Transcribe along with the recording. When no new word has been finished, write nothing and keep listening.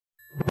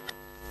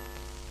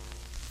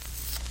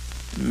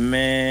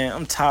Man,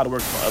 I'm tired of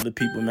working for other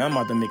people, man. I'm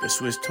about to make a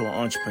switch to an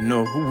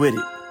entrepreneur. Who with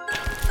it?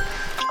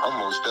 I'm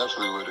most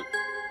definitely with it.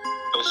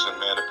 Listen,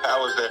 man, the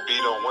powers that be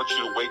don't want you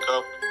to wake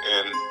up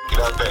and get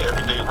out that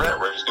everyday rat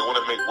race. They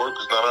want to make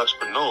workers, not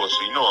entrepreneurs,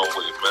 so you know I'm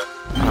with it, man.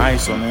 All right,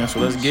 so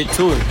let's get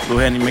to it. Go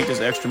ahead and make this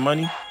extra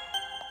money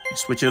and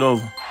switch it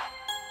over.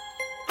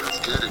 Let's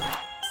get it.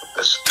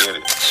 Let's get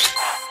it.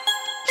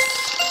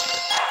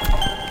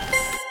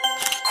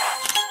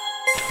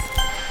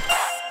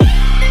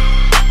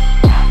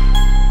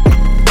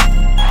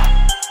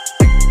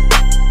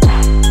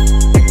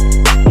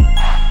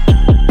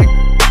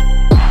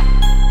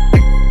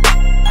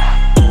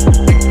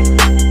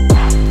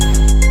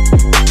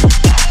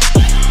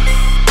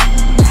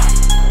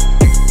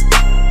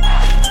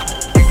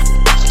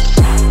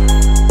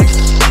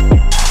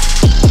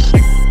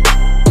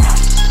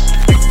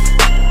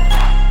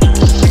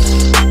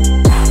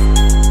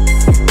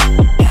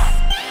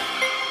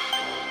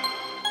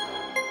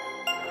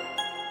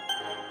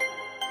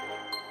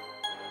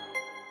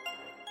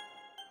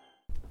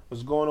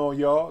 What's going on,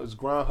 y'all? It's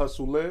Grind,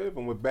 Hustle, Live,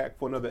 and we're back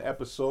for another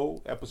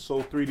episode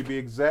 3 to be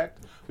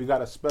exact. We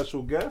got a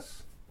special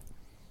guest.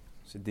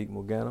 Sadiq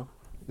Morgano.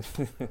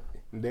 And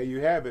there you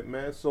have it,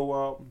 man.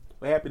 So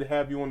we're happy to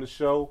have you on the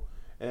show.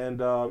 And,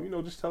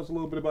 just tell us a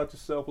little bit about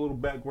yourself, a little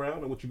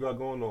background, and what you got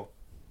going on.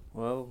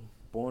 Well,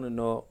 born in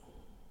Newark,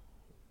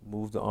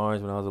 moved to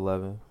Orange when I was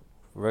 11.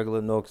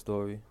 Regular Newark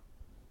story.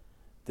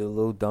 Did a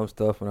little dumb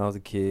stuff when I was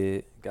a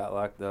kid. Got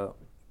locked up.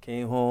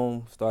 Came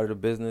home, started a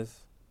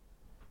business.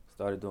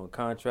 Started doing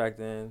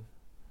contracting,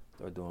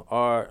 started doing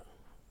art,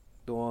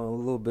 doing a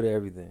little bit of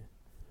everything.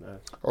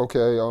 Nice.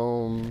 Okay,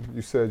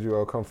 you said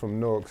you come from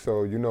Newark,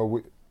 so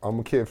I'm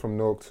a kid from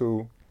Newark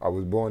too. I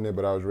was born there,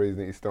 but I was raised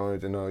in East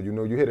Orange, and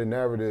you hear the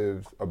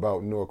narratives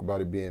about Newark,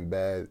 about it being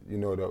bad. You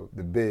know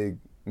the big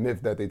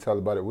myth that they tell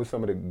about it. What's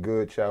some of the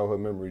good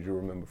childhood memories you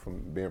remember from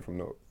being from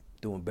Newark?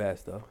 Doing bad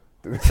stuff.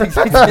 Hey,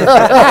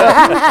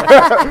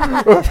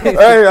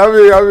 I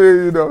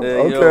mean,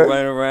 okay.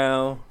 Running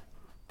around.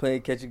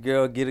 Playing catch a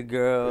girl, get a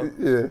girl.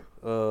 Yeah.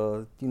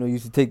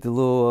 Used to take the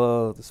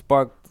little the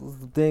spark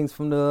things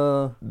from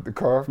the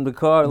car, the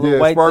little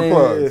white spark things.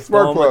 Plug.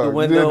 Spark plug. The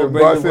window, I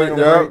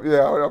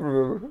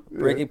remember.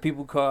 Breaking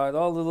people cars,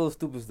 all the little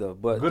stupid stuff.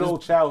 But good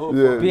old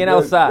childhood. Being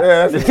outside.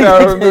 Yeah, that's a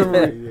childhood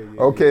memory.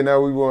 Okay, now I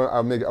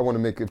want to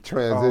make a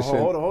transition.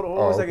 Hold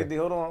on a second, D.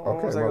 Hold on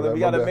one second. We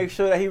gotta make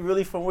sure that he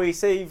really from where he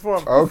say he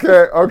from.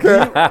 Okay.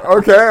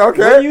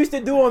 What you used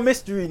to do on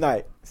Mystery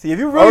Night? See, if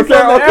you really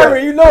from the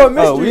area, you know what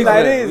Mystery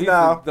Night is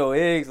now. We throw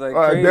eggs like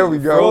all right, crazy. there we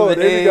go.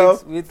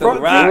 We throw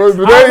rocks.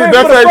 Hold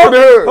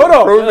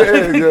on.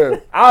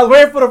 Eggs, I was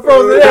waiting for the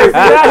frozen eggs.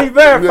 Now he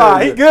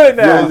verified. He good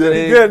now. Yeah.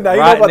 He good now. He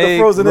know about the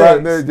frozen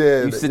eggs.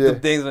 You sit them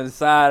things on the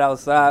side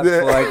outside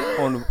for like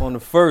on the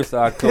 1st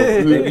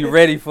October. They be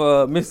ready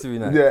for Mystery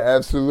Night. Yeah,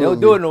 absolutely. They don't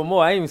do it no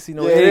more. I ain't even see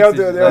no eggs.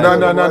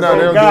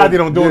 No. God, they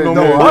don't do it no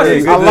more.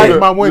 I like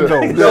my window.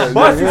 The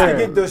bus used to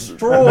get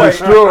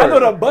destroyed. I know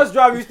the bus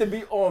driver used to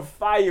be on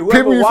fire.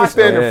 People used to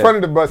stand in front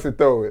of the bus and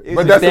throw it.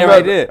 But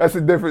that's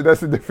a different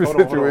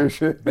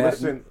situation.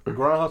 Listen,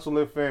 Grind, Hustle,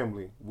 Live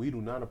family, we do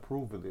not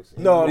approve of this.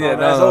 No. Don't do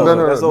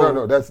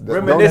that.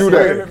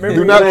 Remember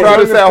Do not try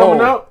this at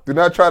home. Do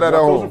not try that at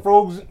home.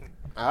 All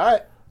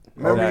right.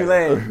 Memory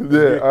lane.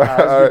 Yeah. All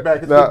right.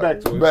 Let's get back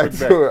to it. Back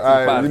to it.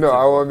 All right.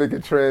 I want to make a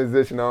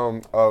transition.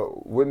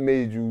 What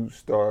made you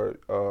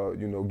start?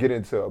 Get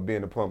into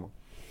being a plumber?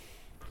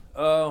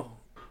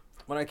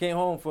 When I came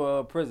home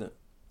from prison,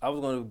 I was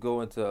going to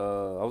go into.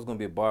 I was going to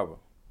be a barber.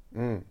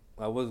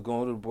 I was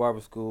going to the barber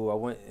school. I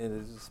went in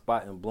this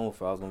spot in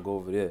Bloomfield. I was going to go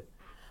over there.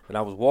 And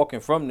I was walking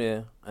from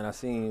there, and I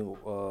seen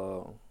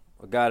a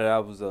guy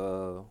that was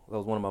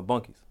one of my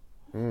bunkies.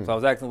 So I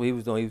was asking what he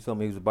was doing. He was telling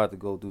me he was about to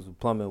go do some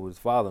plumbing with his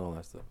father and all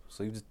that stuff.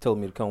 So he just told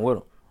me to come with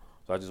him.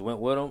 So I just went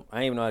with him. I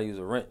didn't even know how to use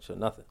a wrench or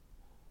nothing.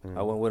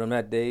 I went with him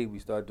that day. We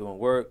started doing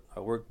work. I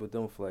worked with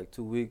them for like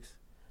 2 weeks.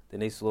 Then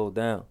they slowed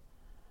down.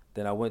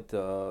 Then I went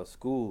to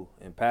school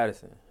in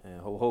Patterson and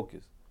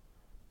Hocus.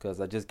 Because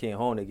I just came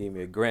home, they gave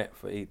me a grant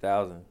for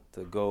 $8,000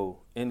 to go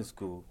into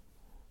school.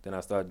 Then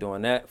I started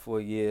doing that for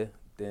a year.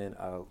 Then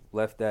I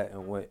left that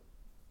and went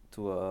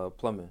to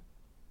plumbing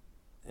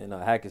in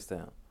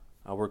Hackettstown.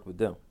 I worked with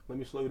them. Let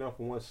me slow you down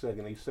for 1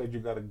 second. You said you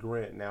got a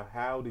grant. Now,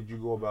 how did you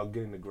go about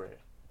getting the grant?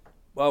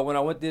 Well, when I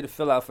went there to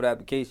fill out for the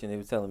application, they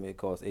were telling me it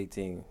cost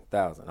 $18,000.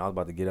 I was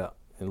about to get up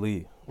and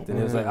leave. Then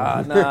it was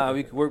like,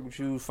 we could work with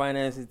you,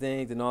 financing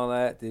things and all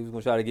that. They was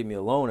going to try to get me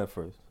a loan at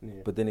first.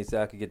 Yeah. But then they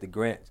said I could get the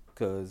grant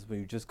because when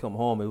you just come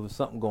home, it was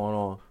something going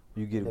on.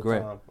 You get a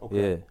grant.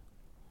 Okay. Yeah.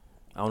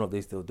 I don't know if they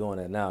still doing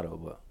that now, though.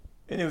 But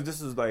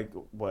this is like,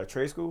 what,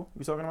 trade school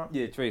you talking about?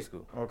 Yeah, trade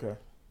school. Okay.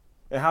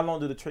 And how long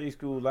did the trade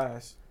school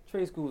last?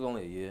 Trade school was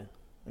only a year.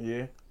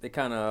 Yeah. They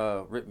kind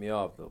of ripped me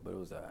off, though, but it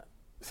was all right.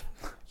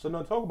 So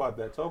now talk about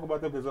that. Talk about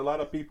that because a lot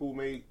of people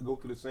may go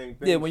through the same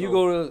thing. Yeah, when you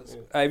go to,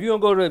 if you're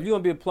going to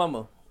be a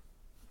plumber,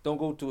 don't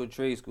go to a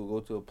trade school.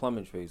 Go to a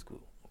plumbing trade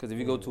school. Because if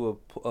you go to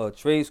a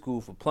trade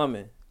school for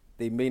plumbing,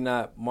 they may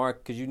not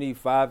mark, because you need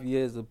 5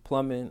 years of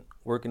plumbing,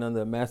 working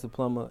under a master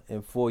plumber,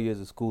 and 4 years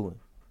of schooling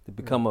to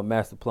become a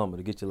master plumber,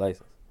 to get your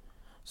license.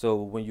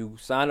 So when you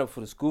sign up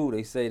for the school,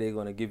 they say they're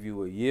going to give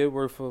you a year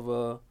worth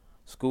of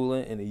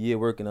schooling and a year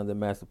working under a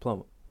master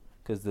plumber,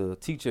 because the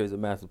teacher is a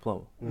master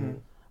plumber. Mm-hmm.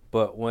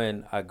 But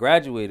when I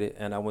graduated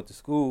and I went to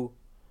school,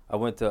 I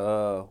went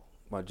to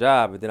my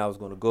job, and then I was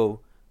going to go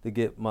to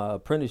get my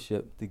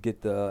apprenticeship, to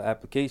get the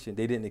application.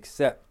 They didn't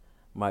accept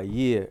my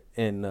year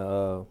in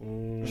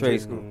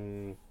trade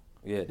school.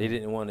 Yeah, they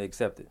didn't want to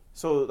accept it.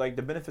 So, like,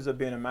 the benefits of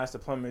being a master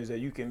plumber is that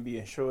you can be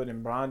insured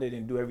and bonded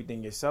and do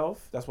everything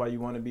yourself. That's why you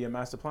want to be a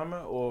master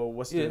plumber, or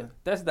what's the?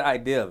 That's the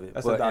idea of it.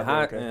 That's but the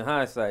idea, in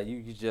hindsight,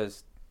 you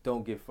just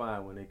don't get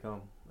fined when they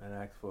come and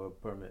ask for a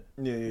permit.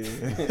 Yeah.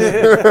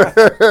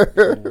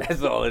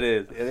 That's all it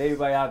is. And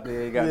everybody out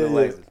there ain't got no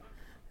license.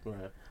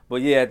 Right.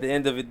 But yeah, at the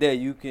end of the day,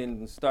 you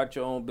can start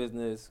your own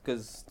business,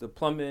 because the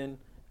plumbing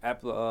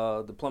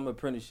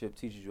apprenticeship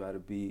teaches you how to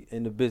be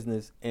in the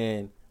business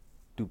and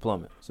do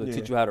plumbing. So it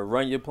teaches you how to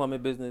run your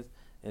plumbing business,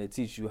 and it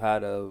teaches you how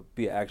to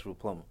be an actual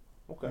plumber.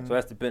 Okay. So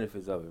that's the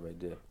benefits of it right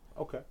there.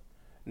 Okay.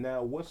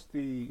 Now,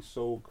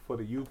 so for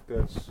the youth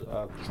that's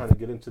trying to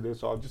get into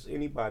this, or just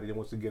anybody that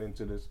wants to get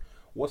into this,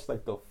 what's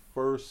like the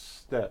first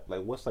step?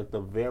 Like, what's like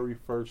the very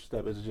first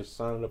step? Is it just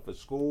signing up for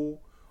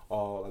school?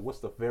 Or like, what's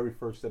the very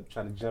first step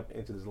trying to jump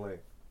into this lane?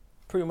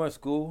 Pretty much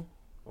school.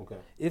 Okay.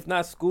 If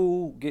not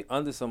school, get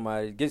under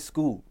somebody. Get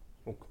schooled.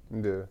 Okay.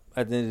 Yeah.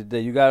 At the end of the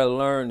day, you got to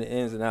learn the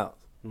ins and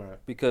outs. Right.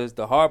 Because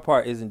the hard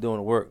part isn't doing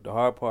the work. The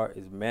hard part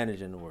is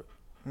managing the work.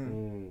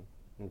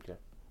 Okay.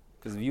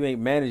 Because if you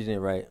ain't managing it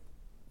right,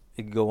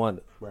 it can go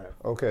under. Right.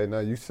 Okay. Now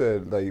you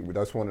said like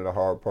that's one of the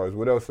hard parts.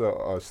 What else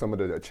are some of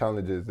the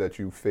challenges that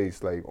you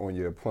face like on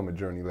your plumber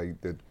journey, like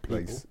the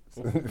place?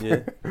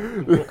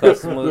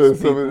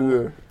 Customers.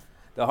 People.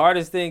 The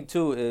hardest thing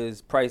too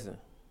is pricing,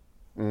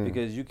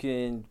 because you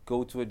can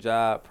go to a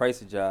job,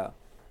 price a job,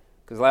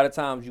 because a lot of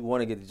times you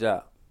want to get the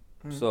job,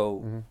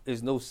 so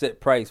there's no set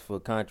price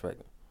for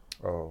contracting.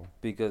 Oh.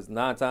 Because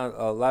most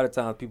of the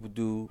times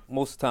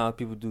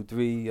people do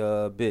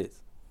 3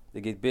 bids.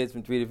 They get bids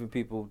from 3 different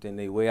people, then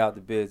they weigh out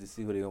the bids to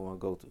see who they want to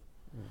go to.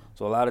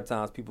 So a lot of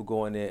times people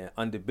go in there and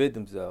underbid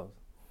themselves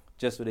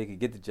just so they can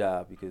get the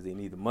job because they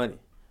need the money.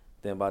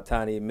 Then by the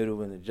time they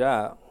middle in the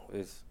job,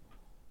 it's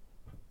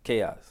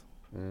chaos.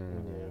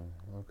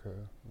 Okay.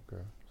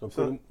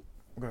 So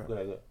go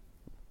ahead.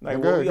 Like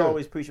what we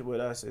always preach with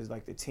us is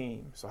like the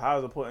team. So how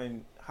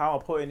important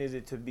is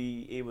it to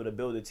be able to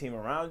build a team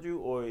around you,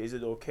 or is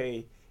it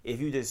okay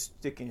if you just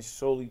sticking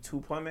solely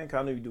to plumbing?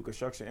 'Cause I know you do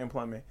construction and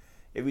plumbing.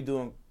 If you're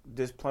doing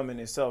this plumbing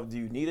itself, do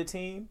you need a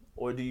team,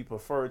 or do you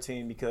prefer a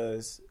team?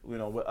 Because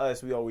with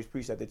us, we always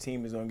preach that the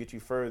team is going to get you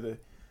further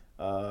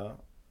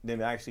than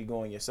actually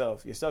going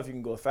yourself. Yourself, you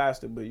can go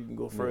faster, but you can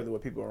go further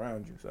with people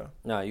around you. So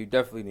you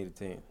definitely need a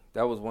team.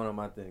 That was one of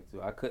my things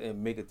too. I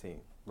couldn't make a team.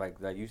 Like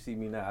you see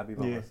me now, I be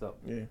by myself.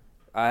 Yeah.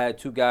 I had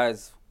 3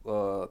 guys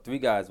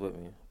with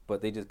me,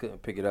 but they just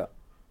couldn't pick it up,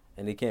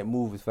 and they can't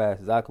move as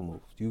fast as I can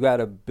move. You got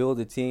to build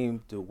a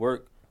team to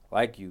work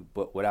like you,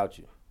 but without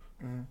you.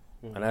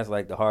 And that's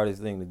like the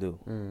hardest thing to do,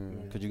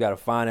 because you got to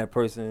find that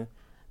person.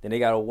 Then they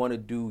got to want to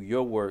do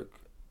your work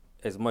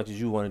as much as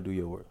you want to do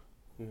your work.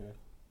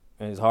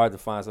 And it's hard to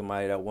find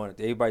somebody that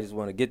everybody just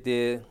want to get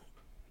there,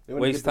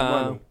 waste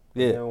time.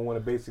 They don't want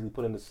to basically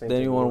put in the same.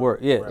 Then you want to work,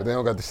 Right. But they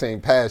don't got the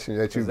same passion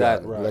that you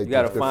got. Right. Like you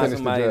got to find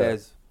somebody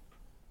that's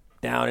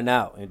down and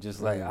out and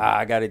just like,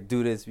 I got to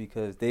do this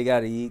because they got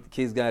to eat, the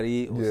kids got to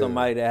eat. Or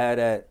somebody that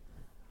had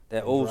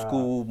that old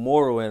school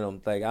moral in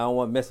them. Like, I don't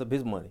want to mess up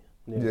his money.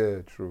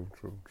 Yeah, true.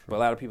 But a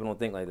lot of people don't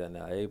think like that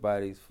now.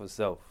 Everybody's for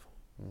self.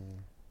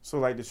 So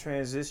like the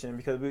transition,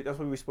 because that's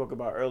what we spoke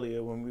about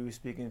earlier when we were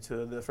speaking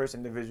to the first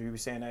individual. He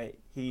was saying that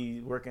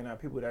he's working out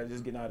people that are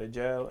just getting out of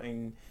jail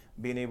and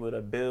being able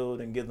to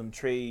build and give them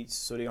trades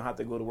so they don't have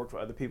to go to work for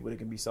other people. They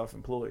can be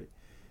self-employed.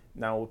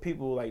 Now with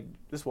people like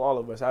this, for all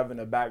of us having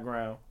a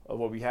background of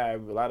what we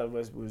have, a lot of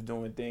us was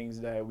doing things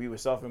that we were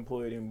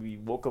self-employed and we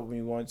woke up when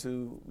we wanted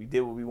to. We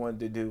did what we wanted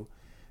to do.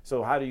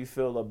 So how do you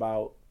feel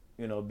about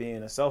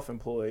being a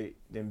self-employed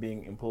than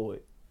being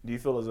employed? Do you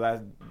feel as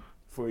that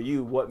for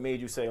you, what made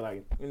you say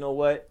like, you know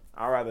what,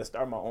 I'd rather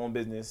start my own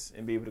business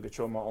and be able to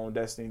control my own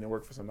destiny than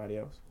work for somebody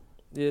else?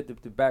 Yeah,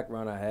 the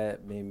background I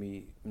had made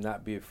me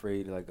not be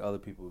afraid like other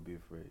people would be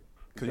afraid.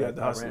 Because you had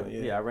to hustle.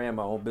 I ran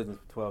my own business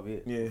for 12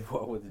 years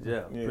before I went to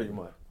jail, pretty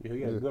much. Yeah,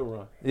 you had a good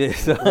run. Yeah.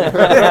 So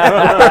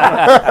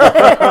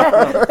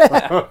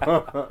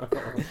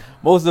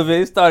most of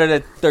it started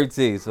at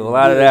 13, so a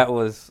lot of that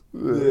was, it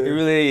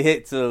really ain't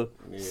hit till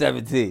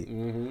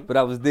 17. But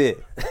I was there.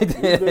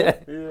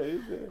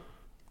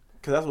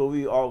 Because that's what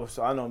we always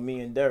saw. I know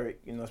me and Derek,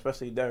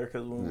 especially Derek,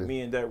 because when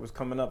me and Derek was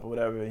coming up or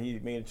whatever, and he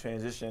made a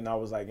transition, I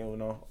was like,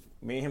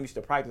 me and him used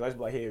to practice. I used to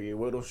be like, hey,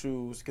 wear those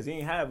shoes. Because he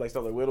didn't have like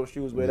stuff like wear those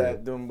shoes, wear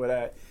that, do them, wear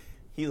that.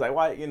 He's like,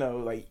 why,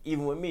 like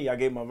even with me, I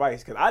gave him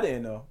advice because I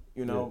didn't know,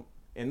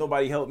 and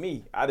nobody helped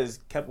me. I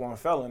just kept on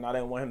failing. I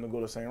didn't want him to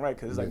go the same right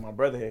because it's like my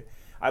brother here.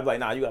 I'd be like,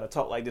 nah, you got to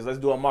talk like this. Let's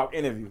do a mock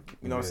interview.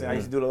 You know what I'm saying? I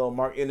used to do the little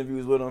mock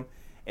interviews with him.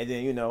 And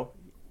then, you know,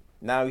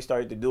 now he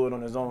started to do it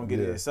on his own, get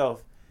it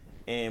himself.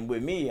 And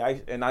with me,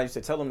 I used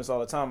to tell him this all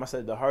the time. I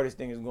said the hardest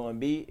thing is going to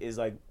be is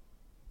like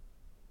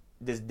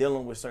just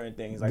dealing with certain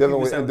things. Like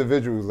dealing with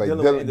individuals,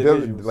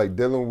 like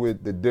dealing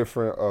with the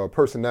different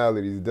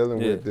personalities, dealing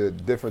with the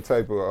different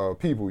type of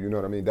people, you know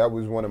what I mean? That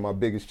was one of my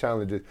biggest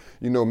challenges,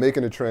 you know,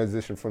 making a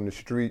transition from the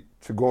street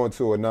to going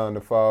to a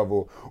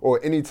 9-to-5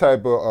 or any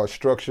type of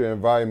structured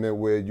environment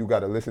where you got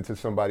to listen to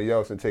somebody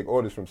else and take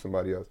orders from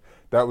somebody else.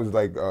 That was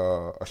like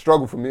a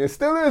struggle for me. It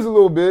still is a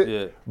little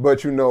bit,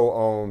 but you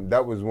know,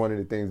 that was one of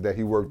the things that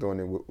he worked on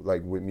and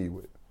with me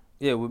with.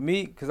 Yeah, with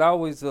me, because I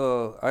always,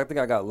 I think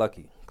I got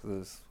lucky.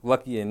 Cause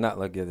lucky and not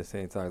lucky at the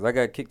same time. I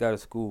got kicked out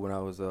of school when I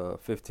was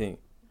 15,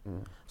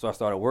 so I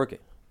started working.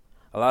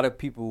 A lot of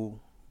people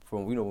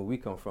from where we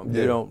come from,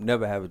 they don't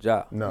never have a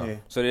job. No,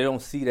 so they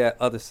don't see that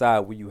other side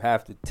where you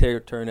have to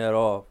turn that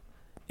off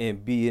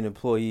and be an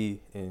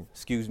employee and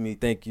excuse me,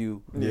 thank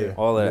you,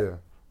 all that. Yeah.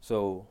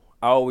 So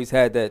I always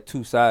had that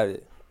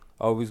two-sided.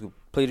 I always would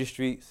play the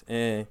streets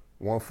and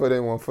one foot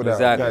in, one foot out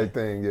type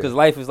thing. Because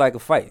life is like a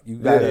fight. You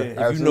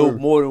gotta if you know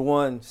more than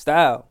one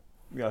style.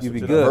 You be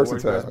good.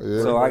 Versatile.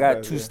 Yeah. So I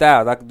got two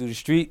styles. I could do the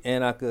street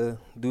and I could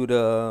do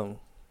the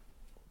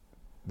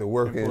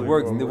work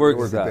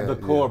side. The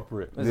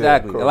corporate.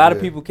 Exactly. A lot of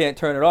people can't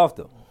turn it off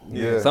though.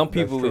 Yeah. Some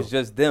people it's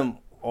just them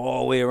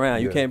all the way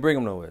around. You can't bring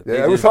them nowhere.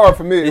 Yeah, it was hard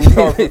for me.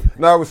 It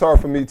was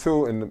hard for me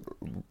too. And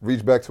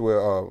reach back to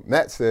what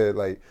Matt said,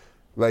 like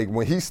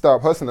when he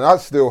stopped hustling, I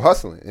was still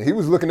hustling, and he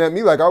was looking at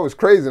me like I was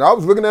crazy, and I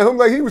was looking at him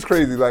like he was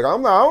crazy. Like I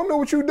don't know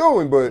what you're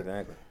doing, but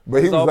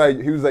he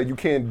was like, you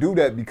can't do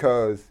that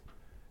because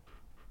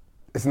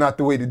it's not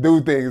the way to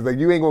do things. Like,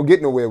 you ain't gonna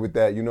get nowhere with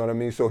that, you know what I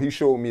mean? So he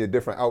showed me a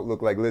different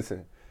outlook, like,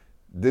 listen,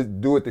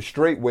 do it the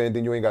straight way, and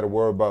then you ain't gotta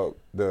worry about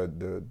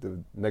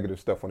the negative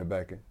stuff on the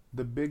back end.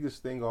 The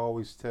biggest thing I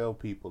always tell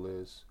people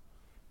is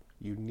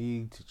you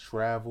need to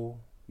travel,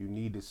 you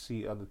need to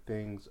see other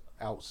things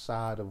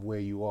outside of where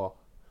you are.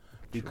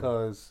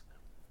 Because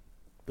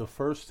the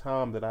first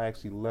time that I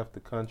actually left the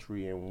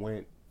country and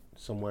went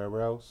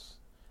somewhere else,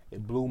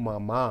 it blew my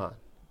mind.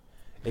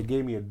 It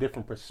gave me a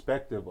different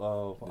perspective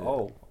of,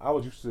 I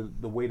was used to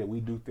the way that we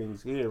do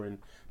things here, and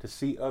to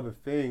see other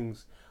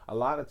things. A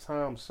lot of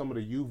times, some of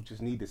the youth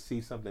just need to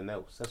see something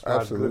else. That's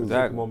why it's good to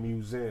take them on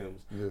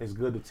museums. Yeah. It's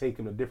good to take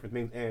them to different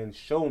things and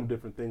show them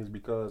different things,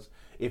 because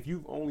if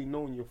you've only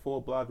known your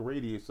 4-block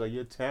radius or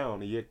your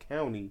town or your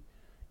county,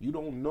 you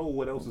don't know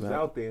what else is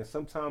out there. And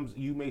sometimes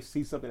you may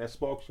see something that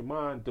sparks your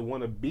mind to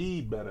want to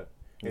be better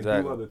and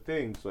do other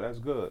things. So that's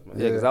good, man.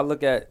 Yeah, because I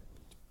look at,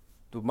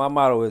 my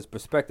motto is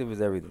perspective is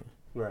everything.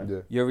 Right. Yeah.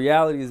 Your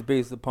reality is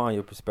based upon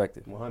your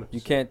perspective. 100%. You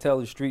can't tell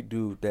a street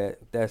dude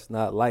that's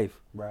not life,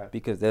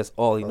 because that's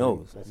all he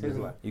knows. That's his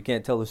life. You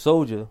can't tell a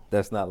soldier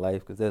that's not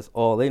life, because that's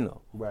all they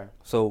know. Right.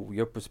 So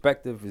your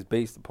perspective is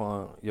based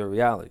upon your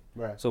reality.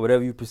 Right. So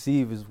whatever you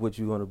perceive is what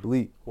you're going to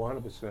believe.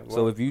 100%.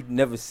 So if you've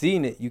never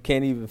seen it, you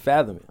can't even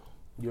fathom it.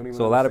 You don't even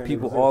so a lot of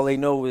people, all they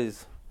know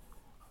is,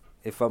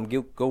 if I'm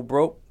go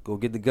broke, go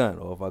get the gun,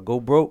 or if I go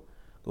broke,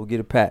 go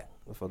get a pack.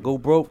 If I go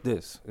broke,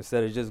 this,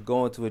 instead of just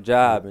going to a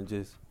job and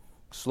just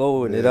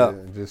slowing it up.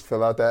 Just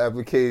fill out the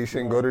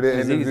application, go to the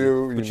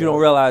interview. But you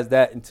don't realize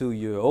that until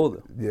you're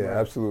older. Yeah,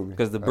 absolutely.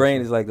 Because the brain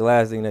is like the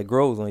last thing that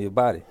grows on your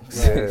body.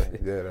 That's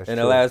and true.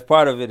 the last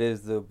part of it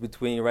is the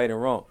between right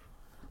and wrong.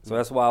 So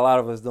that's why a lot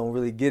of us don't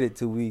really get it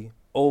till we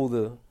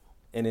older.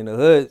 And in the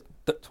hood,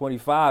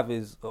 25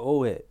 is an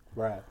old head.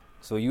 Right.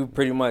 So you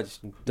pretty much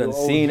done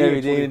seen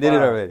everything and did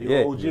it already.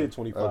 You're OG at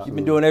 25. You've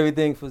been doing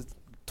everything for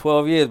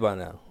 12 years by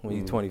now when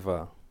you're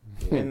 25.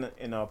 And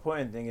the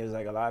important thing is,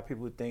 like, a lot of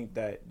people think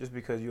that just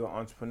because you're an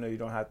entrepreneur, you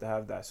don't have to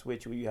have that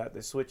switch where you have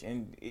to switch.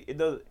 And it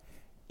does,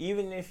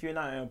 even if you're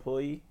not an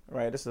employee,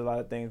 right? This is a lot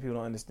of things people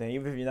don't understand.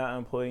 Even if you're not an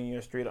employee and you're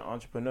a straight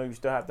entrepreneur, you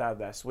still have to have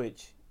that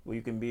switch where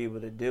you can be able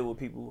to deal with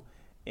people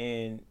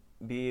and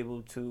be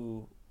able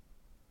to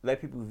let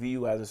people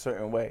view you as a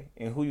certain way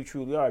and who you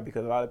truly are.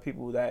 Because a lot of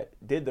people that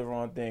did the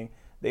wrong thing,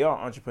 they are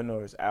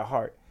entrepreneurs at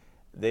heart.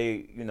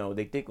 They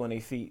think on their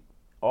feet.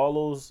 All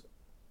those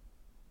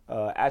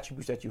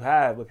attributes that you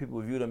have, but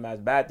people view them as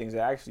bad things, are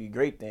actually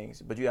great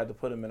things, but you have to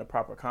put them in a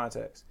proper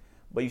context.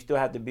 But you still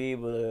have to be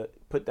able to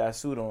put that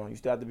suit on. You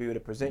still have to be able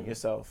to present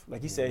yourself.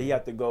 Like he said, he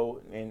had to go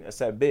and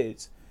accept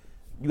bids.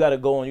 You got to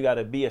go and you got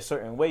to be a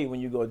certain way when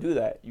you go do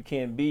that. You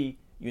can't be,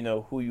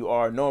 who you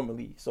are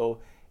normally. So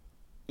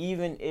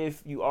even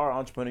if you are an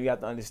entrepreneur, you have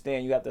to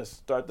understand, you have to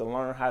start to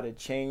learn how to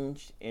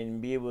change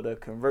and be able to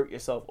convert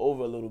yourself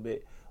over a little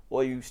bit,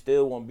 or you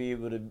still won't be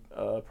able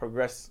to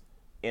progress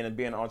in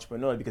being an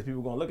entrepreneur, because people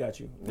are going to look at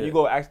you. When you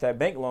go ask that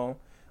bank loan,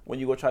 when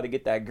you go try to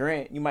get that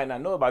grant, you might not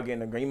know about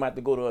getting a grant. You might have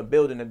to go to a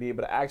building to be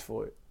able to ask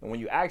for it. And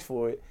when you ask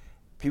for it,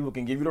 people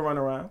can give you the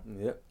runaround.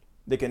 Yep.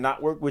 They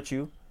cannot work with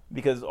you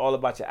because it's all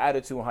about your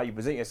attitude and how you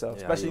present yourself,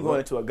 especially going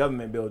into a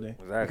government building,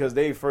 because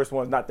they first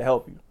ones not to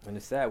help you. And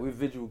it's sad. We're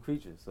visual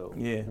creatures, so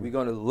we're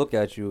going to look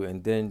at you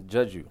and then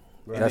judge you.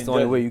 And That's then the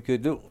only judge way you. you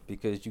could do,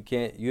 because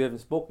you haven't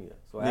spoken yet.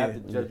 So I have to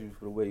Yeah. judge you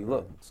for the way you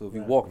look. So if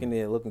you walk in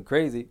there looking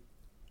crazy,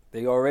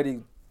 they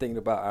already thinking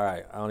about, all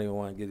right, I don't even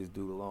want to get this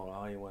dude alone. I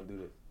don't even want to do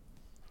this.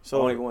 I So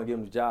don't even want to give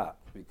him the job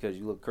because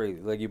you look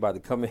crazy. Like you about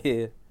to come in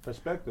here.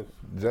 Perspective.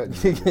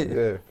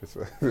 Yeah.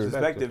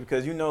 perspective,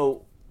 because you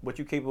know what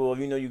you're capable of.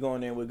 You know you're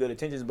going in with good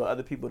intentions, but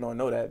other people don't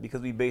know that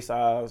because we base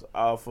ours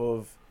off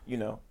of, you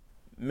know,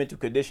 mental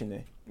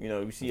conditioning. You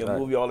know, you see a Right.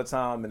 movie all the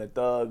time and a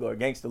thug or a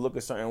gangster look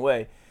a certain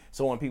way.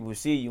 So when people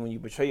see you, when you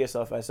portray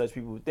yourself as such,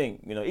 people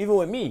think, you know, even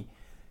with me,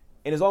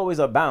 and it's always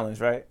a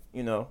balance, right?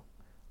 You know,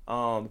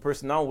 the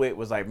person I'm with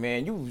was like,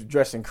 man, you was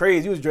dressing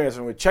crazy. You was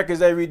dressing with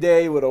checkers every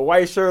day, with a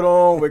white shirt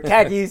on, with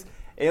khakis.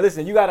 And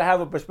listen, you got to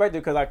have a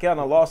perspective because I kind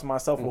of lost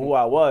myself of who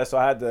I was. So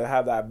I had to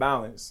have that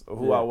balance of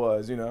who I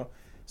was, you know.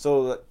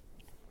 So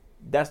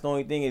that's the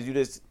only thing is you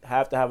just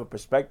have to have a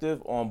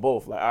perspective on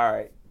both. Like, all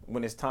right,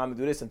 when it's time to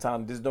do this and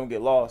time, just don't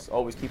get lost.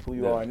 Always keep who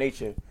you are in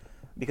nature.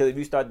 Because if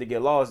you start to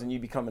get lost, then you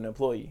become an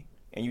employee.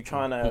 And you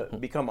trying to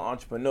become an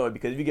entrepreneur.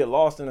 Because if you get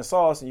lost in the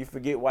sauce and you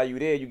forget why you're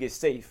there, you get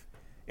safe.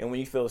 And when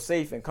you feel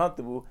safe and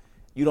comfortable,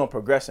 you don't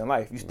progress in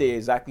life. You stay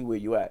exactly where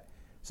you at.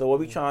 So what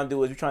we trying to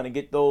do is we trying to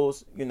get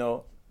those, you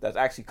know, that's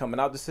actually coming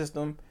out the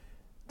system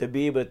to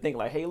be able to think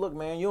like, hey, look,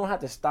 man, you don't have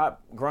to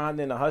stop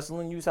grinding and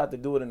hustling. You just have to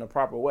do it in the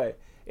proper way.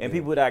 And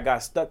people that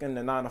got stuck in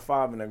the 9 to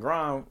 5 in the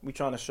grind, we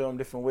trying to show them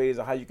different ways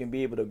of how you can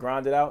be able to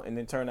grind it out and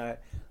then turn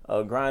that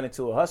grind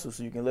into a hustle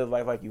so you can live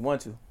life like you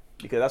want to.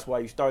 Because that's why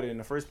you started in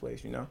the first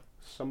place, you know?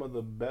 Some of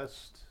the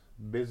best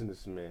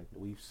businessmen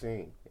we've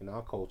seen in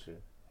our culture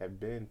have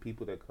been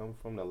people that come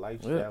from the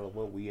lifestyle of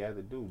what we had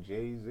to do.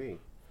 Jay-Z.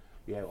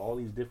 You have all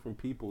these different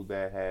people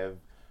that have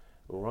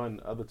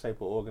run other type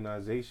of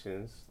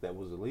organizations that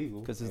was illegal.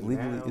 Because it's and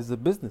legally, now it's a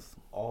business.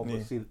 all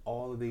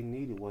they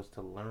needed was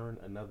to learn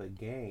another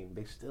game.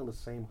 They still the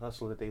same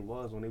hustle that they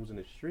was when they was in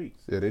the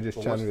streets. Yeah, they just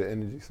But channel once- the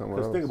energy somewhere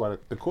Because else. think about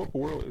it, the corporate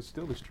world is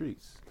still the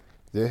streets.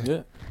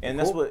 Yeah. And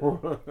that's what It's a lot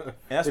more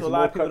of people don't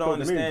cutthroat than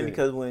understand anything.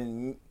 because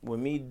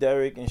when me,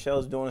 Derek, and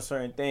Shell's doing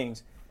certain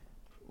things,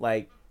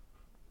 like,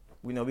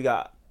 we know we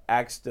got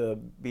asked to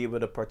be able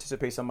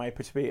to somebody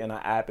participate in an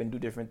app and do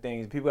different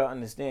things. People gotta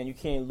understand you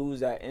can't lose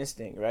that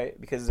instinct, right?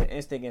 Because it's an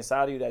instinct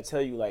inside of you that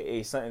tell you like,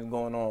 hey, something's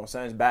going on,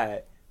 something's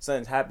bad,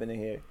 something's happening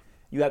here.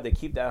 You have to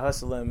keep that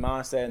hustling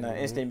mindset and that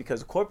instinct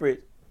because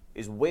corporate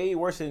is way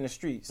worse than the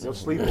streets. They'll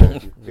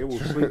sleepwalk you. They will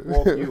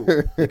sleepwalk you.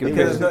 They will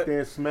Because sit there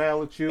and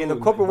smile at you. in the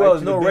and corporate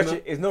invite world, you to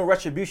dinner. is no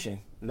retribution.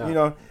 No. You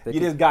know, They you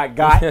can- just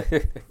got. And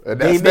They that's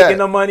making that.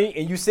 the money,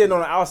 and you sitting on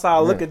the outside,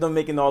 look at them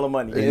making all the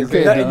money. And you There's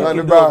can't do nothing nothing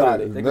you can do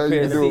about it. They Nothing you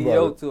compare the can do CEO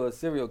about it. to a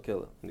serial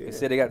killer. Yeah. They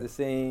say they got the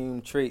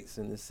same traits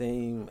and the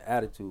same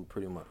attitude,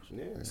 pretty much.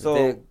 Yeah. So-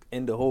 They're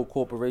in the whole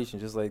corporation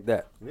just like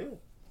that. Yeah.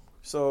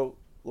 So,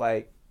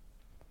 like,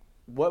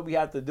 what we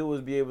have to do is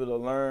be able to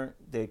learn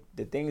the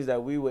things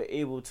that we were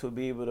able to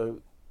be able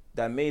to,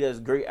 that made us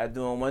great at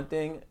doing one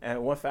thing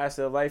and one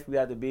facet of life we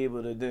have to be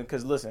able to do.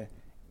 Because listen,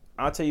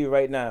 I'll tell you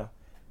right now,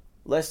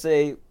 let's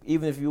say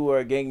even if you were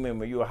a gang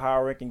member, you were a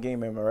high-ranking gang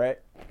member, right?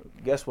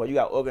 Guess what? You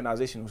got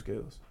organizational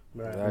skills.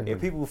 Right. Exactly.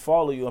 If people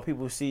follow you and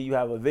people see you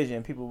have a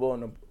vision, people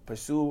willing to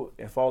pursue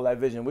and follow that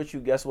vision with you,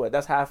 guess what?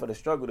 That's half of the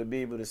struggle to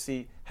be able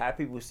to have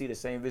people see the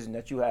same vision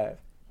that you have,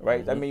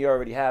 right? That means you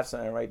already have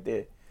something right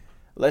there.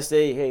 Let's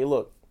say, hey,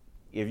 look,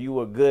 if you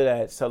were good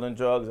at selling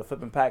drugs or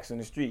flipping packs in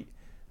the street,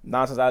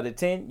 9 times out of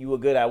 10, you were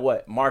good at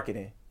what?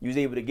 Marketing. You was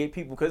able to get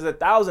people, because there's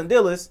 1,000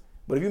 dealers,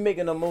 but if you're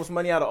making the most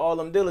money out of all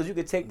them dealers, you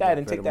could take that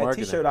and better take that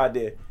marketing. T-shirt out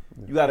there.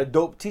 You got a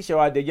dope T-shirt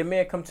out there. Your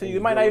man come to you.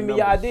 It might not build even be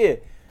your numbers. idea.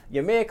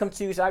 Your man come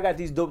to you and say, I got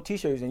these dope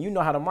T-shirts, and you know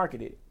how to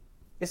market it.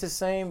 It's the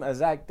same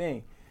exact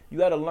thing. You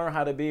got to learn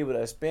how to be able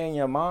to expand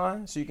your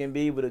mind so you can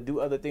be able to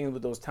do other things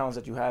with those talents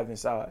that you have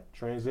inside.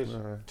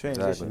 Transition.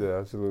 Transition. Yeah,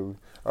 absolutely.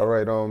 All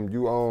right,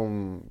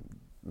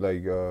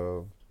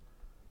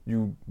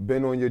 you've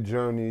been on your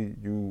journey.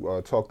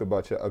 You talked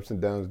about your ups and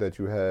downs that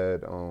you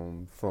had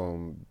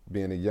from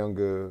being a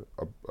younger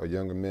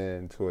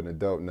man to an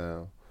adult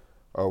now.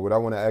 What I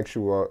want to ask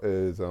you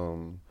is,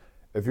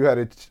 if you had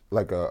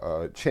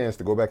a chance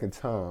to go back in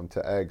time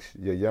to ask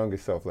your younger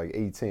self, like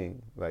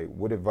 18, like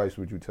what advice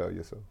would you tell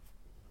yourself?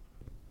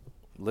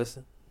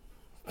 Listen.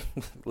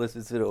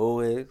 Listen to the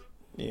old heads.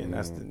 Yeah, and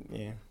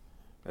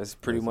That's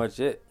pretty much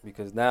it.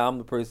 Because now I'm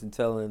the person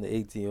telling the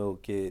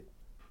 18-year-old kid,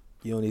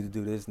 you don't need to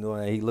do this. No,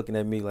 and he looking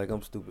at me like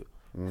I'm stupid.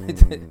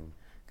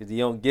 Because you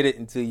don't get it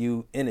until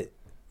you in it.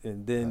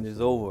 And then it's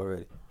over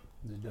already.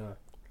 It's done.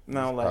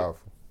 Now, like,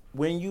 Powerful.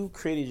 when you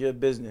created your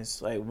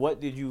business, like,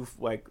 what did you,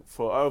 like,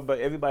 for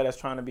everybody that's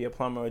trying to be a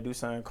plumber or do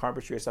something,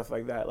 carpentry or stuff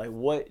like that, like,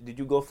 what, did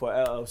you go for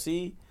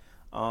LLC?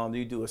 Did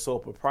you do a sole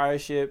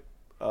proprietorship?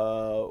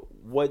 How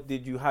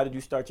did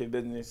you start your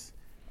business?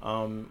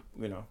 I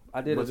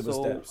did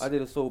multiple steps. I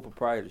did a sole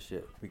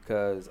proprietorship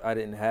because I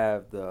didn't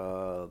have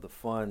the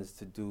funds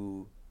to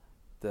do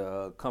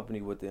the company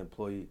with the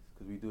employees.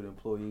 Because we do the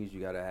employees, you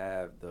got to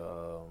have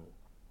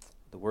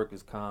the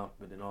workers' comp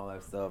and all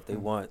that stuff. They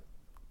want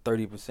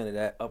 30% of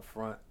that up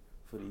front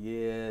for the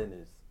year, and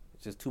it's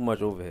just too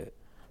much overhead.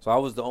 So I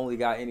was the only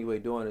guy anyway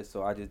doing it,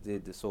 so I just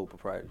did the sole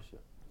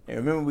proprietorship. And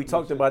remember we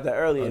talked about that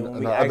earlier when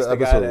we the asked other the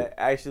guy episode. that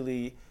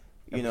actually,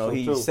 you know, Episode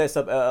he 2. sets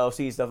up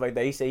LLC stuff like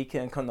that. He said he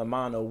couldn't come to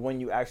mind of when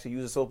you actually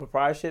use a sole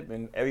proprietorship,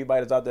 and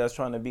everybody that's out there that's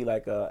trying to be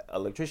like a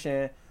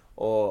electrician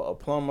or a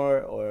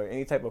plumber or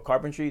any type of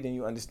carpentry, then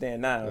you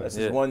understand now. That's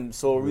just one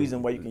sole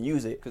reason why you can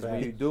use it. Because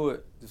when you do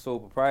it, the sole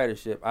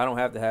proprietorship, I don't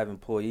have to have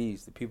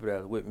employees. The people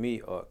that are with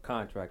me are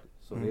contractors.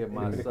 So they're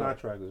my The sub.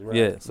 contractors, right?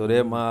 Yeah, so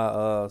they're my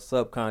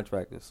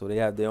subcontractors. So they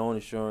have their own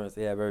insurance.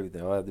 They have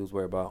everything. All I have to do is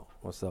worry about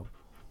myself.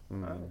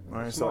 All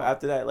right. So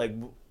after that, like,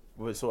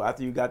 so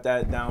after you got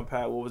that down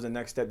pat, what was the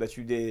next step that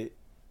you did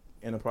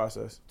in the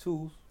process?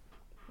 Tools.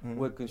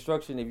 With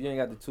construction, if you ain't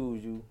got the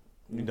tools, you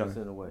done. just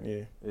in the way.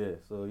 Yeah. Yeah,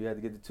 so you had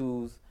to get the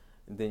tools,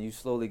 and then you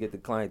slowly get the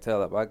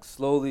clientele up. I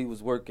slowly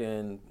was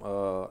working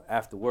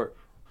after work,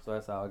 so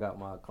that's how I got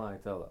my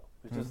clientele up.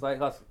 It's just like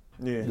hustle.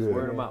 Yeah. Just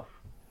word of mouth.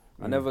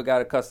 I never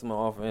got a customer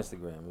off of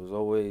Instagram. It was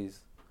always,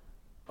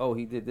 oh,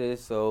 he did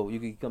this, so you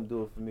can come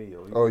do it for me.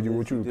 Or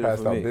you did passed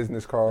it for out me.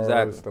 business cards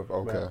Exactly. stuff.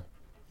 Okay. Right.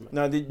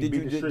 Now, did beat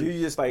you the do you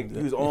streets. just like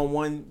you was on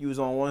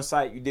one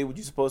site, you did what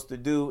you're supposed to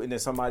do, and then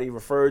somebody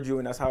referred you,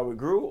 and that's how it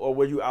grew, or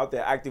were you out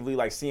there actively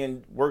like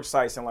seeing work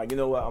sites and like, you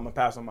know what, I'm gonna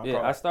pass on my Yeah,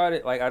 card? I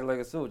started like I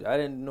told you, I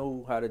didn't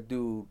know how to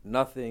do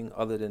nothing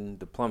other than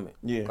the plumbing.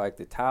 Yeah. Like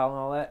the tile and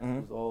all that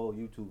was all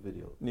YouTube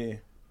videos. Yeah.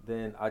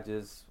 Then I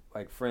just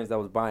like friends that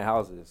was buying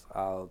houses,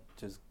 I'll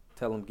just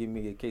tell them give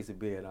me a case of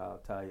beer and I'll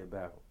tile your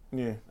bathroom.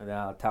 Yeah. And then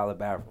I'll tile the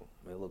bathroom.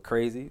 A little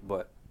crazy,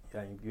 but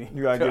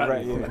You gotta get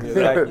right. Yeah.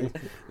 Exactly.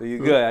 So you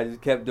good. I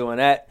just kept doing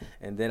that,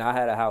 and then I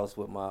had a house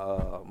with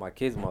my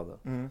kid's mother.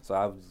 So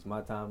I was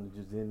my time to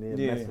just in there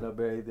messing up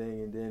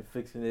everything, and then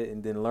fixing it,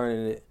 and then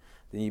learning it.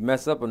 Then you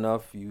mess up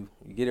enough, you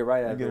get it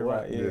right after a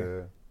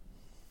while.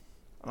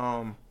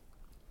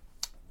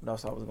 What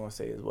else I was gonna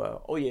say as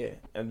well? Oh yeah,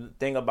 and the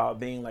thing about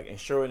being like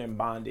insured and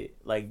bonded,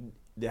 like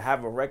to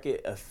have a record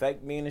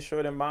affect being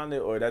insured and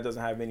bonded, or that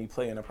doesn't have any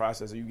play in the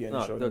process of you getting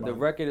insured No, and the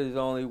bonded? record is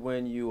only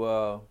when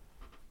you're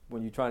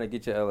trying to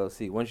get your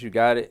LLC. Once you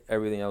got it,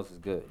 everything else is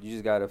good. You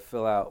just gotta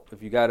fill out.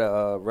 If you got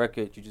a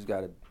record, you just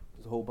gotta.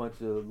 There's a whole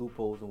bunch of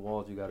loopholes and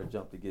walls you gotta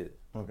jump to get it.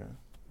 Okay.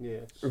 Yeah.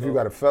 If you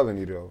got a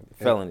felony though.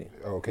 Felony.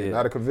 Okay, Yeah.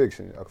 not a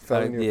conviction. A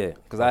felony. Yeah,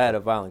 because I had a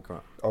violent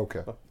crime.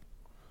 Okay.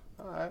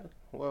 All right.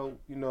 Well,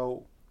 you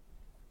know,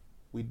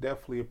 we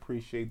definitely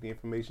appreciate the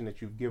information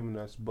that you've given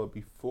us. But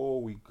before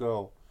we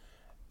go,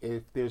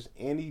 if there's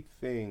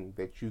anything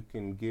that you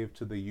can give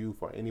to the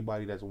youth or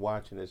anybody that's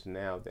watching us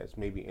now that's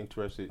maybe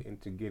interested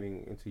into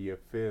getting into your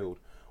field,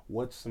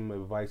 what's some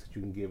advice that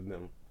you can give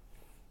them?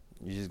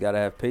 You just gotta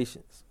have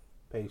patience.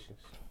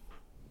 Patience.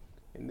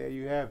 And there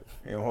you have it.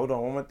 And hold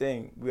on, one more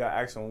thing. We gotta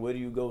ask them, where do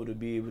you go to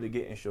be able to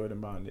get insured and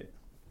bonded?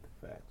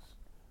 Facts.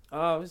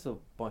 It's a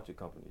bunch of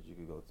companies you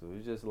could go to.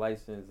 It's just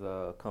licensed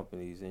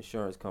companies,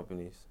 insurance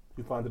companies.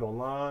 You find it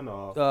online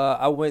or?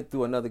 I went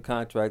through another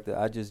contractor.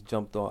 I just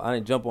jumped on. I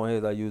didn't jump on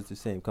his. I used the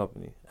same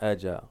company,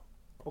 Agile.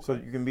 So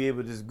you can be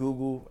able to just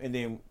Google, and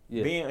then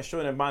being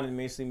insured and bonded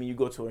basically mean you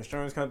go to an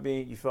insurance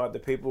company, you fill out the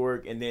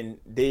paperwork, and then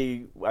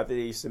after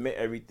they submit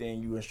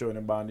everything, you insured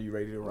and bonded, you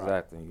ready to ride.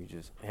 Exactly. You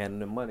just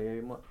hand them money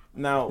every month.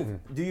 Now,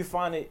 do you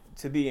find it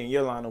to be in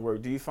your line of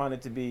work? Do you find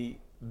it to be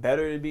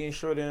better to be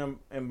insured and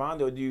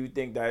bonded, or do you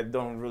think that it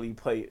don't really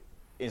play?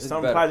 In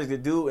some better. projects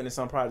it do, and in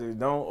some projects it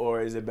don't,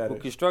 or is it better?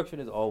 Well, construction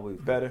is always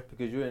Better.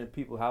 because you're in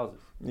people's houses.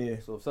 Yeah.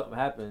 So if something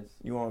happens,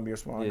 You want to be a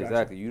smart yeah, guy.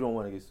 exactly. You don't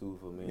want to get sued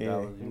for $1 million.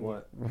 Yeah. You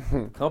want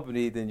the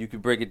company, then you can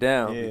break it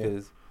down Yeah.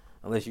 because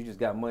unless you just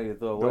got money to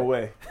throw Go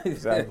away. away.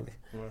 Exactly.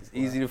 It's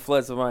easy to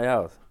flood somebody's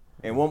house.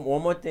 And one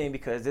more thing,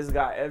 because this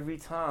guy every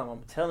time,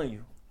 I'm telling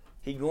you,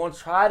 he gonna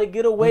try to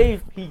get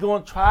away. He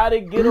gonna try to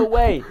get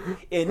away.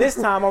 And this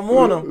time I'm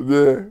on him.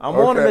 Yeah. I'm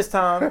on him this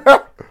time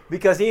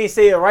because he ain't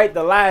say it right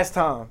the last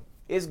time.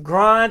 It's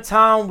grind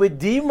time with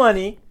D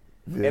Money,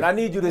 and I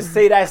need you to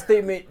say that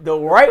statement the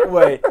right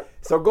way.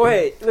 So go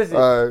ahead.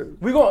 Listen,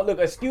 we gonna look.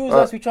 Excuse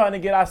us. We trying to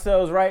get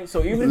ourselves right.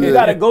 So even if you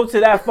gotta go to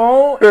that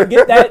phone and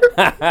get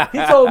that, he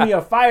told me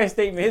a fire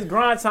statement. His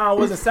grind time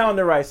wasn't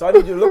sounding right. So I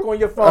need you to look on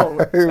your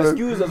phone.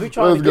 Excuse us. We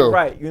trying to get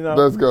right. You know.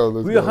 Let's go.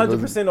 We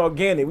 100%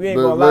 organic. We ain't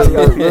gonna lie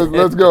Let's to y'all.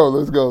 let's go.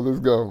 Let's go. Let's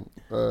go.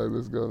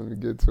 Let's go. Let me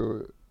get to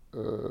it.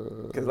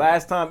 Cause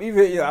last time,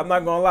 I'm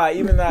not gonna lie,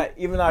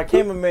 even our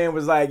cameraman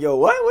was like, "Yo,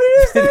 what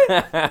you say?"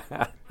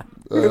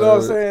 You know what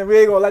I'm saying? We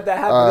ain't gonna let that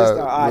happen this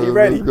time. All right, you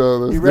ready?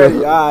 Let's you go.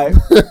 ready? All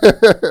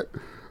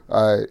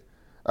right.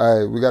 All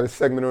right. We got a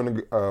segment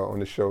on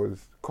the show.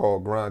 It's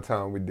called Grind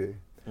Time with D,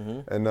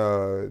 and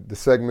the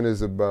segment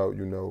is about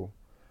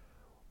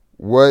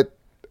what.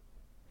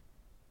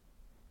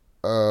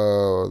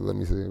 Let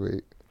me see.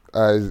 Wait.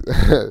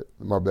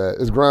 My bad.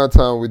 It's Grind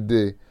Time with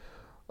D.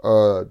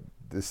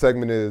 The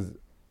segment is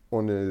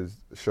on this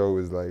show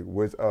is like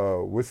what's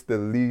the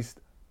least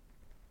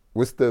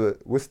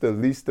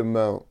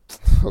amount.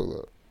 Hold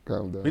up,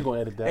 calm down. We gonna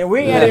edit that. And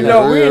we ain't edit.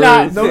 No, we're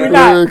not.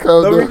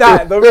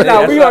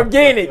 We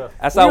organic.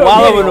 That's how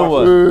Wallow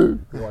was.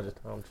 You want your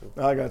time too.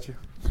 I got you.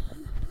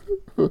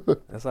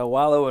 That's how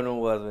Wallow and them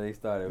was when they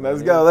started. Let's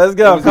man. go. Let's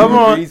go. They was Come in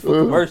the on. streets for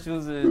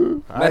commercials and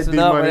All right, messing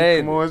up and D-Money,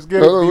 everything. come on, let's get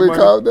it. Hold on, wait, D-Money.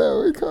 calm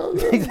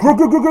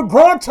down.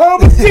 Grind time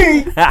with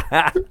D.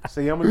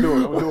 Say, I'm gonna do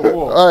it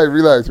all. All right,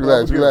 relax. I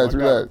got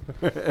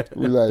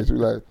Relax.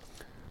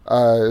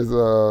 All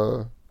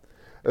right,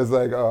 it's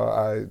like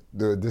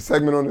the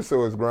segment on the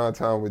show is Grind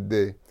Time with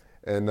Day,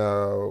 and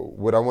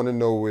what I want to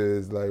know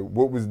is like,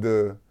 what was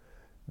the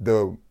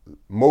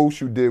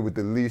most you did with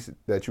the least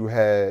that you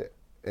had,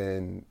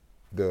 and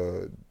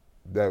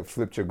that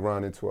flipped your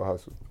grind into a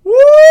hustle? Woo!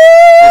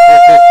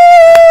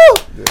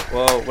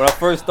 Well, when I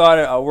first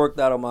started, I worked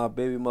out of my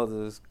baby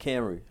mother's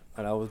Camry,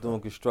 and I was doing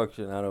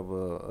construction out of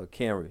a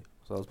Camry.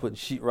 So I was putting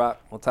sheetrock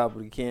on top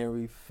of the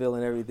Camry,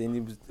 filling everything.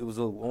 It was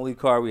the only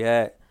car we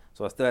had,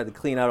 so I still had to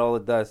clean out all the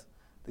dust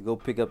to go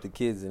pick up the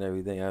kids and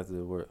everything after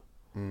the work.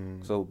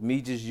 So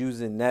me just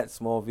using that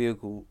small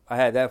vehicle, I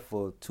had that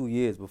for 2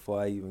 years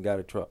before I even got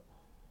a truck.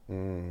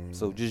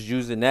 So just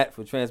using that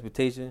for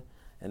transportation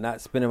and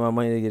not spending my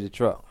money to get a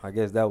truck. I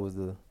guess that was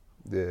the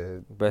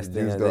best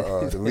thing.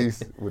 The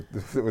least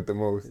with the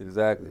most.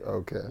 Exactly.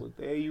 Okay. Well,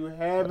 there you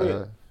have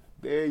it.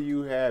 There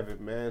you have it,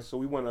 man. So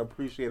we want to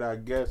appreciate our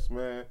guests,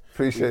 man.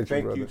 Appreciate you,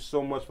 Thank brother. you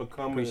so much for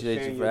coming Appreciate and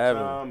sharing you for your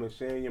having time and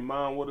sharing your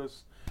mind with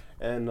us.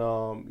 And,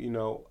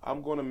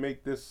 I'm going to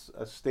make this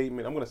a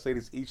statement. I'm going to say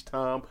this each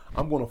time.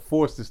 I'm going to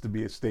force this to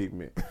be a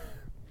statement.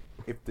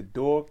 If the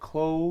door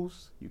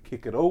closed, you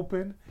kick it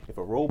open. If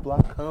a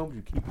roadblock comes,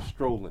 you keep it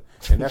strolling.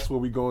 And that's what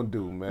we're going to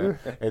do, man.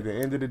 At the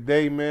end of the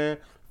day, man,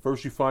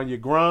 first you find your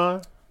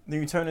grind.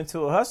 Then you turn into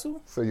a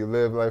hustle. So you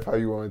live life how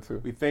you want to.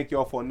 We thank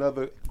y'all for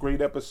another great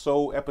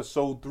episode,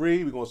 episode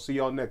 3. We're going to see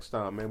y'all next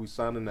time, man. We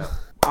signing out.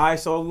 All right,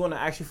 so we want to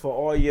ask you for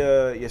all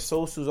your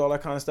socials, all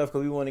that kind of stuff,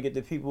 because we want to get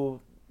the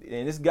people.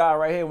 And this guy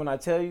right here, when I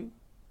tell you,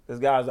 this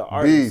guy's an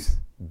artist.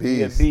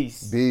 He a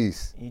beast.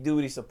 He do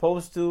what he's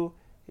supposed to.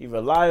 He's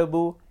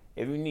reliable.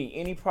 If you need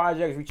any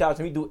projects, reach out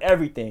to me. Do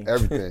everything.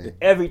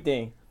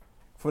 Everything.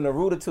 From the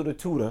rooter to the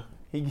tutor.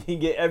 He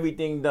get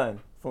everything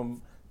done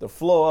from the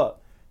floor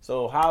up.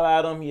 So holla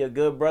at him. He a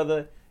good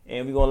brother.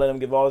 And we're going to let him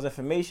give all his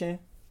information.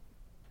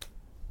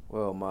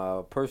 Well,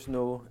 my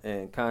personal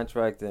and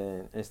contract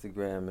and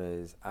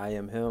Instagram is I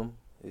am him.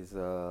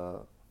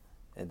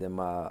 And then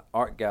my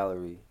art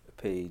gallery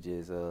page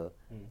is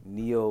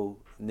Neo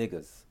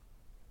Niggas.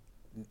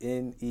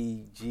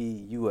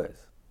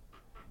 Negus.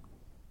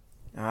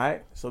 All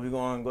right, so we're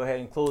going to go ahead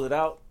and close it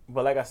out.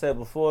 But like I said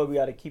before, we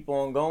got to keep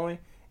on going.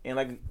 And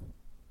like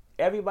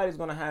everybody's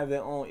going to have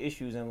their own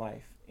issues in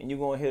life. And you're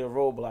going to hit a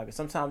roadblock. And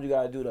sometimes you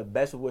got to do the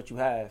best with what you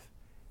have.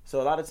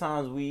 So a lot of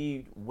times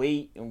we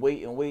wait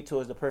till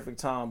it's the perfect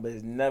time. But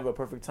it's never a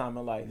perfect time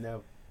in life.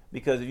 Never.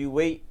 Because if you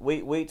wait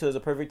till it's a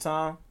perfect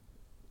time,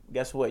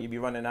 guess what? You'll be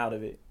running out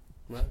of it.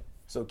 Right.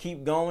 So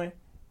keep going.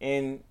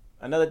 And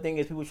another thing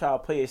is people try to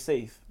play it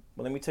safe.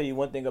 But let me tell you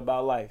one thing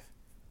about life.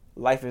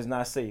 Life is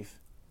not safe.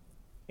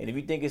 And if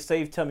you think it's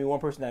safe, tell me one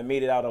person that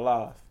made it out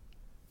alive.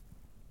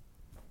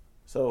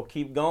 So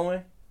keep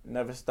going.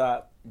 Never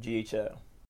stop. GHL.